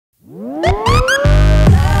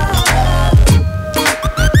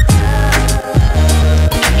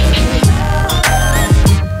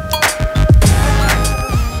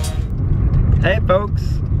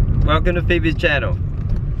welcome to Phoebe's channel.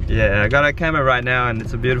 Yeah, I got a camera right now and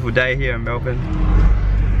it's a beautiful day here in Melbourne.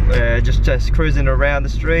 We're just cruising around the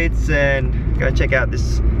streets and go check out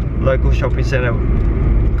this local shopping centre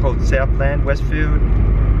called Southland, Westfield.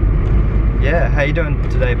 Yeah, how you doing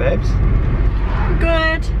today, babes?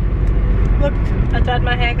 Good. Look, I dyed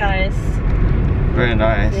my hair, guys. Very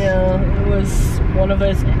nice. Yeah, it was one of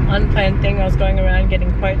those unplanned things. I was going around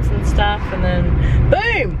getting quotes and stuff and then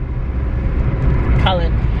boom!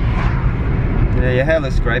 Coloured. Yeah, your hair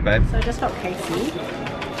looks great, babe. So I just got Casey.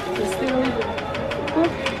 Just really good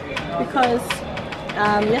because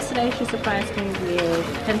yesterday she surprised me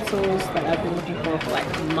with pencils that I've been looking for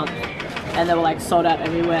like a month. And they were like sold out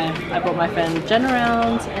everywhere. I brought my friend Jen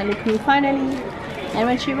around and we couldn't find any. And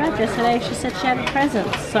when she arrived yesterday, she said she had a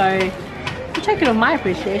present. So to take it of my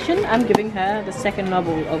appreciation, I'm giving her the second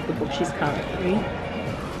novel of the book she's currently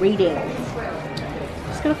reading.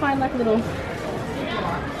 Just gonna find like a little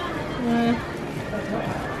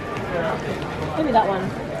maybe that one.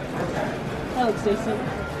 That looks decent.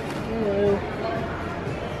 Ooh.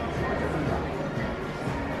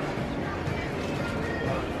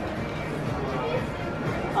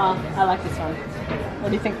 Oh, I like this one. What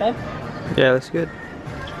do you think, babe? Yeah, looks good.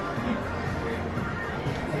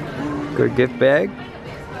 Good gift bag.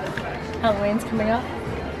 Halloween's coming up.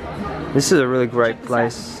 This is a really great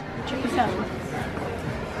place. Check this out.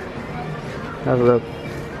 Have a look.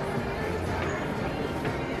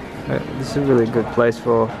 This is a really good place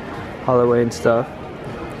for Halloween stuff.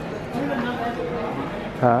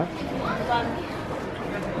 Huh?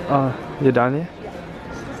 Oh, you're done here?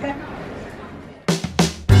 Let's go.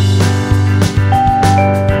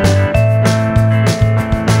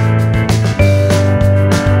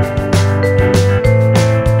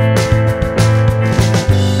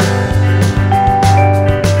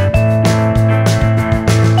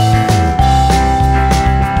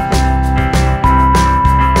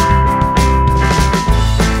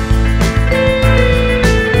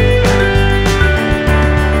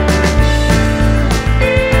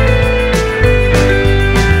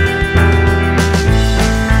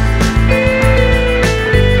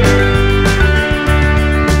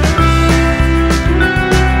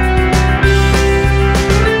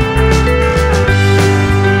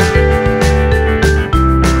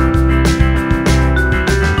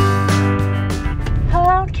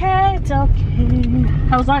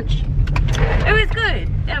 How was lunch? It was good.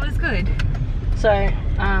 That was good. So,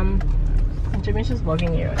 Jimmy's just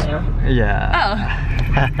vlogging you right now. Yeah.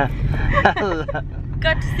 Oh.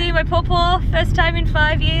 Got to see my pawpaw first time in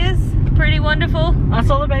 5 years. Pretty wonderful. I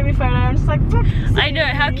saw the baby photo. I'm just like, fuck. I know,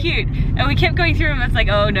 how cute. And we kept going through them. It's like,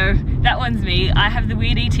 oh no, that one's me. I have the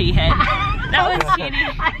weird ET head. That one's Teeny.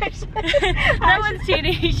 That one's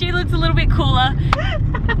Teeny. She looks a little bit cooler.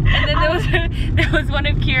 And then there was one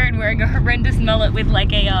of Kieran wearing a horrendous mullet with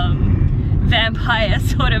like a vampire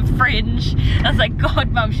sort of fringe. I was like,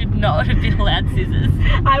 God, Mum should not have been allowed scissors.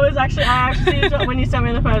 I actually, when you sent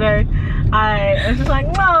me the photo, I was just like,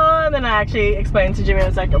 no, and then I actually explained to Jimmy, I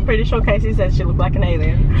was like, I'm pretty sure Casey said she looked like an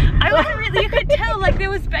alien. I wasn't really, you could tell, like there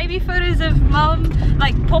was baby photos of Mum,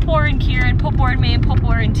 like Pawpaw and Kieran, Pawpaw and me, and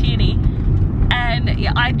Pawpaw and Teeny. And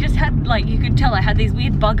yeah, I just had, like, you could tell I had these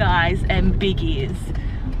weird bug eyes and big ears.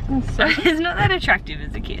 So it's not that attractive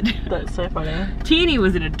as a kid. That's so funny. Teeny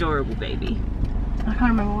was an adorable baby. I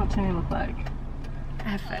can't remember what Teeny looked like. I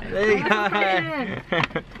have photos. There you go.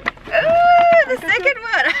 Ooh, the second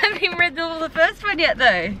one. I haven't even read the first one yet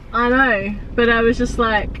though. I know, but I was just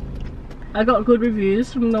like, I got good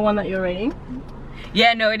reviews from the one that you're reading.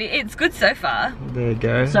 Yeah, no, it's good so far. There you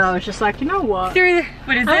go. So I was just like, you know what? Through the,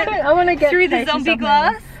 what is it? I want to get Through the Casey zombie something.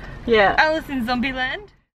 glass. Yeah. Alice in Zombieland.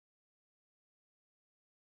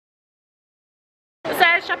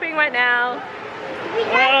 Sarah's shopping right now.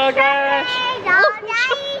 Oh gosh.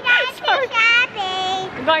 Sorry.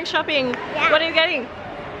 I'm going shopping. Yeah. What are you getting?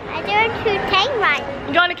 I'm going to Kmart.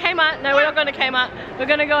 You're going to Kmart? No, we're not going to Kmart. We're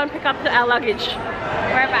going to go and pick up our luggage.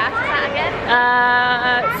 Whereabouts is that again?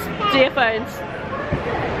 It's DFO.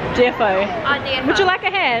 Oh, DFO. Would you like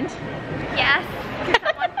a hand? Yes. Can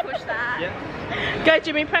someone push that? Yeah. Go,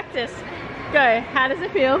 Jimmy, practice. Go. How does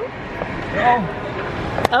it feel? Oh.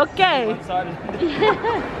 Okay. Excited.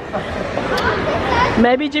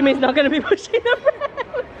 Maybe Jimmy's not going to be pushing them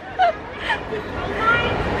around.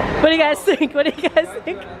 What do you guys think? What do you guys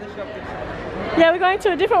think? Yeah, we're going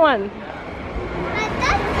to a different one. But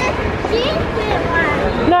that's the different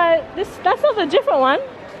one. No, that's not the different one.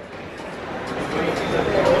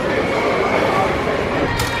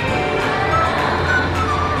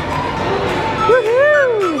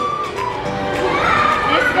 Woohoo!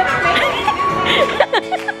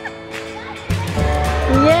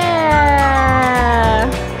 Yeah!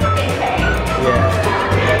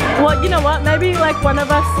 what? Maybe like one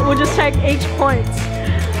of us will just take each point.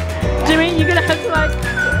 Jimmy, you're gonna have to like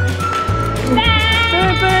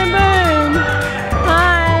boom, boom, boom.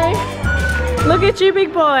 Hi. Look at you,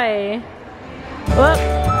 big boy. Whoop.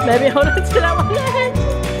 Maybe hold on to that one hand.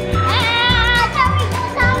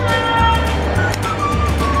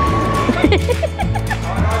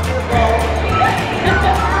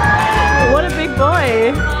 What a big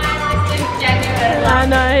boy. I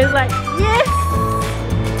know, he's like, yes!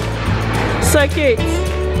 So cute.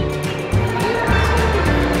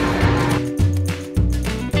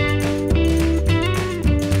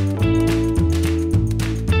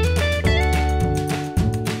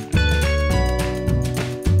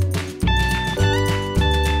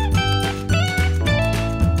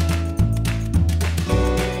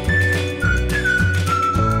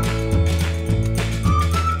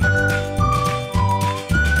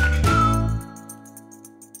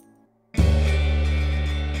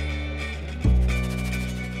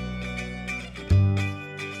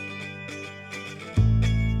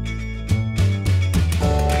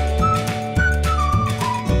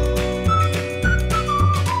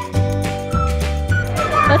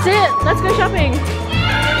 That's it. Let's go shopping.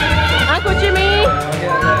 Uncle Jimmy.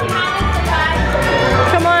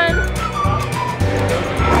 Come on.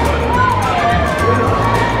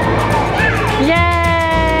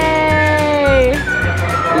 Yay!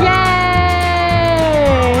 Yay!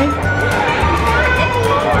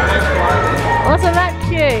 Wasn't that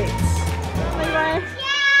cute?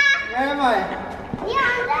 Where am I?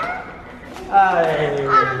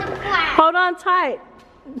 Hold on tight.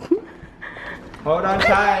 Hold on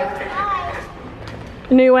tight.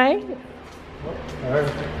 New way.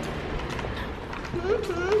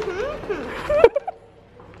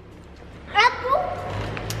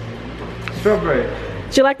 Strawberry.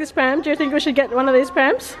 Do you like this pram? Do you think we should get one of these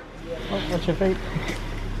prams? Oh, what's your feet?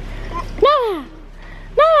 Noah!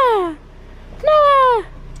 Noah! Noah!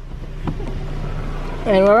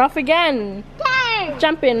 And we're off again. Yay!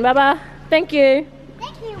 Jump in, Baba. Thank you.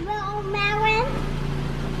 Thank you, little Marin.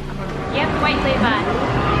 You have to wait till you're back.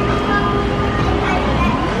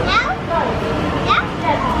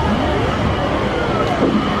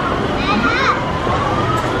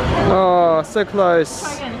 Oh, so close.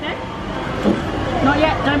 Try again, okay? Not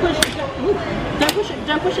yet. Don't push it. Ooh. Don't push it.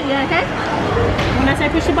 Don't push it yet, okay? When I say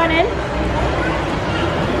push the button in.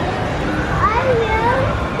 I will.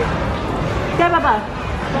 Go, Baba.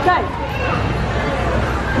 Go.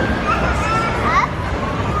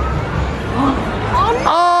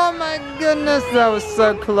 Oh my goodness, that was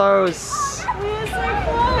so close. We're so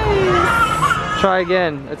close. Try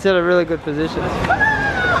again. It's in a really good position.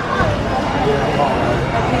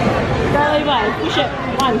 Go, Levi. Push it.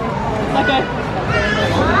 One. Okay.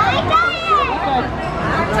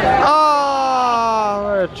 Oh,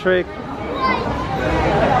 what a trick.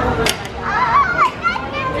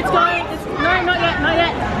 It's going. It's, no, not yet. Not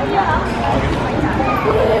yet.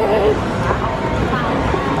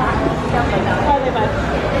 Go, Levi.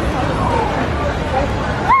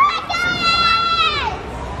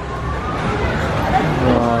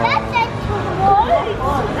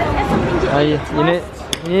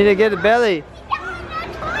 You need to get a belly.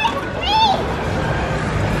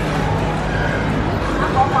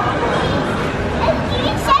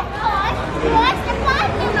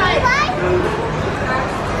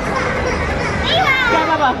 Go,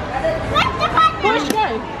 Baba. Push, go.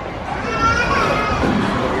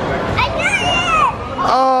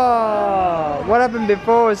 Oh, what happened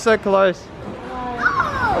before was so close.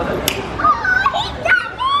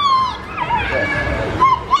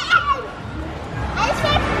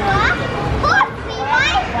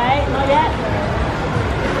 Wait, not yet.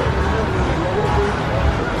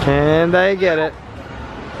 Can they get it?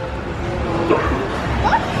 Go.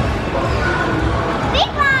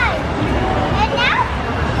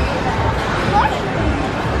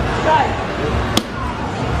 Wait.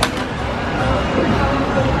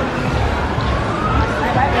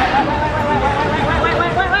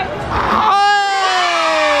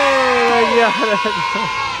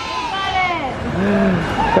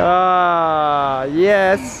 Ah,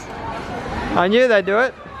 yes. I knew they'd do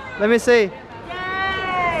it. Let me see.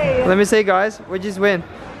 Yay! Let me see, guys. We just win.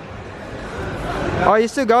 Oh, you're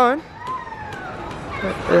still going?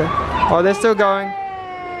 Oh, they're still going.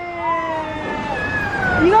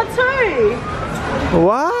 You got two.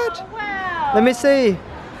 What? Wow. Let me see.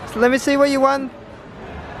 Let me see what you won.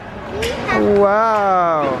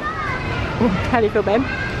 Wow. How do you feel, babe?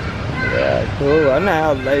 Yeah, cool. I don't know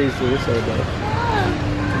how ladies do this all day.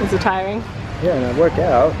 Is it tiring? Yeah, and I work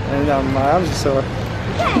out, and my arms are sore.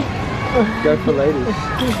 Go for ladies.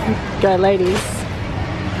 Go, ladies.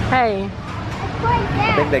 Hey,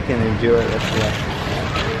 I think they can endure it. That's why.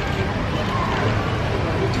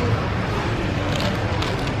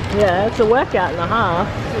 Yeah, it's a workout and a half.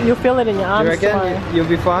 You'll feel it in your arms. Do you reckon you'll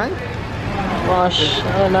be fine? Gosh,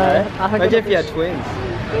 I don't know. No? I think Imagine if you had twins.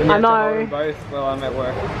 And you I had to know. hold them both while I'm at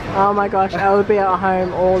work. Oh my gosh, I would be at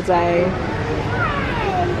home all day.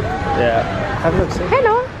 Yeah. Have a look, see?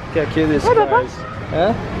 Hello. Look how cute this Hey, guy Papa. is.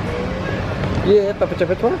 Huh? Yeah, Papa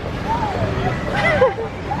Chapatwa.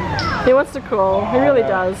 He wants to crawl. He really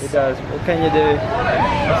does. He does. What can you do?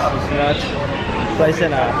 This is nuts. Play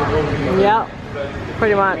center. Yep.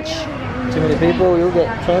 Pretty much. Too many people, you'll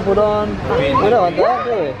get trampled on. We don't want that,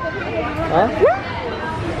 do we? Huh?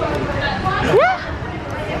 Yeah.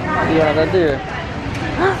 You don't want that, do you?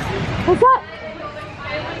 What's that?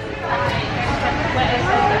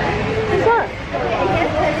 What's that?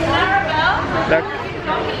 Look.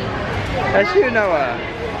 That's you, Noah.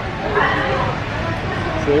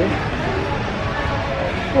 See?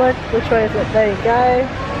 What? Which way is it? There you go.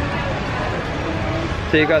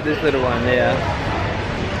 So you got this little one, yeah.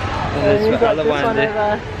 And And there's you've the got other this one one there.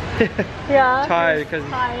 over. Yeah. Tired because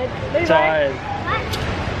Tired. Levi, tired.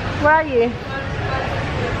 where are you?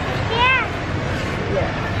 Yeah.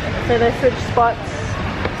 Yeah. So they switched spots.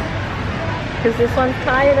 Because this one's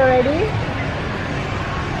tired already.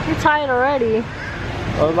 You're tired already.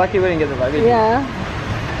 Oh, lucky we didn't get the luggage. Yeah.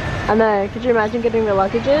 I know. Could you imagine getting the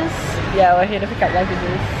luggages? Yeah, we're here to pick up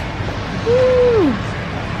luggages. Woo.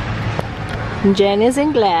 Jen is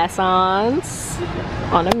in glass-ons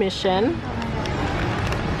on a mission.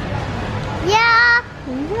 Yeah.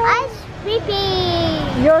 I'm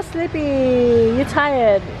sleepy. You're sleepy. You're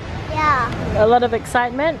tired. Yeah. A lot of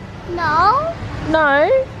excitement? No. No.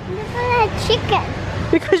 This one had chicken.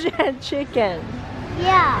 Because you had chicken.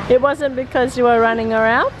 Yeah. It wasn't because you were running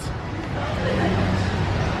around?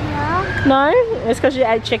 No. No? It's because you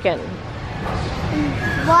ate chicken.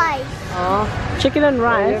 Rice. Oh. Chicken and Oh, you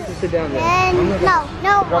have rice. to sit down there. And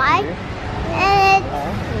no rice. You. And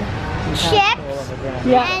Fall chips. on the ground.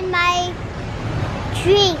 Yeah. And my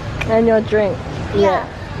drink. And your drink. Yeah.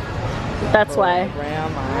 That's Fall on why. the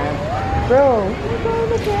ground, man. Bro.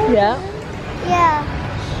 Yeah. Yeah.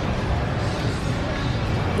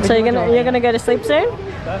 So you're gonna go to sleep soon?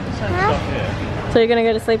 Huh? So you're gonna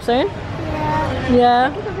go to sleep soon? Yeah.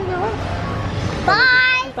 Yeah.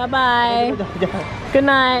 Bye. Bye bye. Good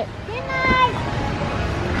night. Good night.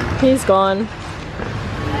 He's gone.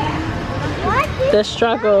 What is The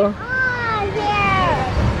struggle. on here?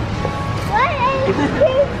 What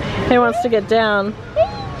is He wants to get down.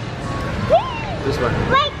 This one.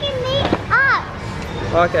 waking me up?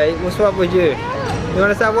 Okay, we'll swap with you. You want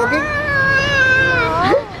to start walking?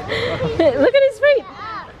 Look at his feet.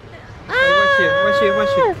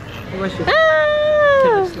 Watch you.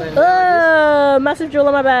 Ah! Slam Oh, massive jewel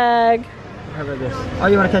in my bag. How about this? Oh,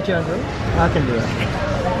 you want to catch your own jewel? I can do it.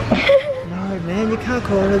 No, man, you can't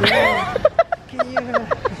call it that.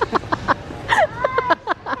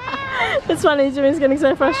 It's funny, Jimmy's getting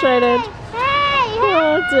so frustrated. Hey,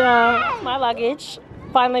 Oh dear. My luggage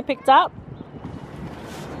finally picked up.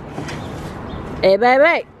 Hey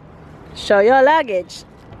baby, show your luggage.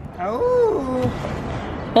 Oh.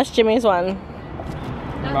 That's Jimmy's one.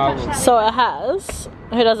 Marvel. So it has,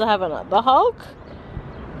 who does it have in it? The Hulk,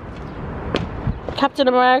 Captain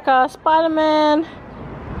America, Spider-Man.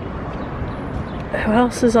 Who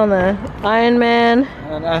else is on there? Iron Man.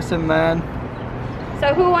 An awesome man.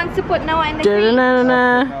 So who wants to put Noah in the seat?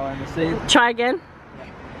 Da-da-da-da-da. No one to see. Try again. You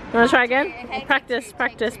wanna try again? Okay, Practice, take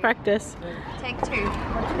practice, practice. Take two.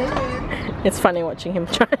 It's funny watching him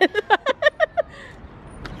try it.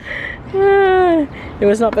 It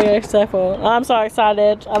was not very successful. I'm so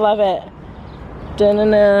excited. I love it.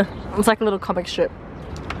 Da-na-na. It's like a little comic strip.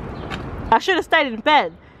 I should have stayed in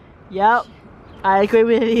bed. Yep. I agree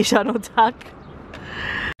with you, Shuttle Duck.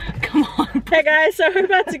 Come on. Hey guys, so we're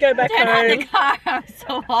about to go back Turn on the home. car, I'm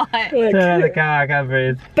so hot. Look. Turn on the car, I can't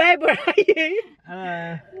breathe. Babe, where are you?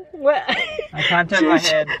 Where? I can't turn my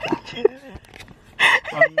head.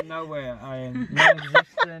 I'm nowhere. I am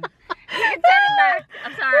non-existent. You can turn it back.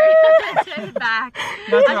 I'm sorry. Turn it back.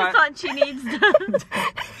 That's I right. just thought she needs to.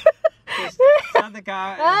 Just start the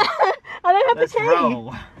car and I don't have let's the key.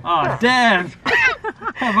 roll. Oh, damn.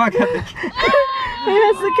 Have I got the key? Who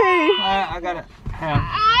has the key? I got it. Hang on.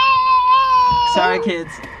 Sorry,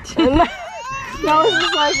 kids. No, it's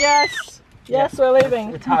just like, yes. Yes, we're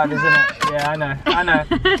leaving. It's hard, isn't it? Yeah, I know. I know.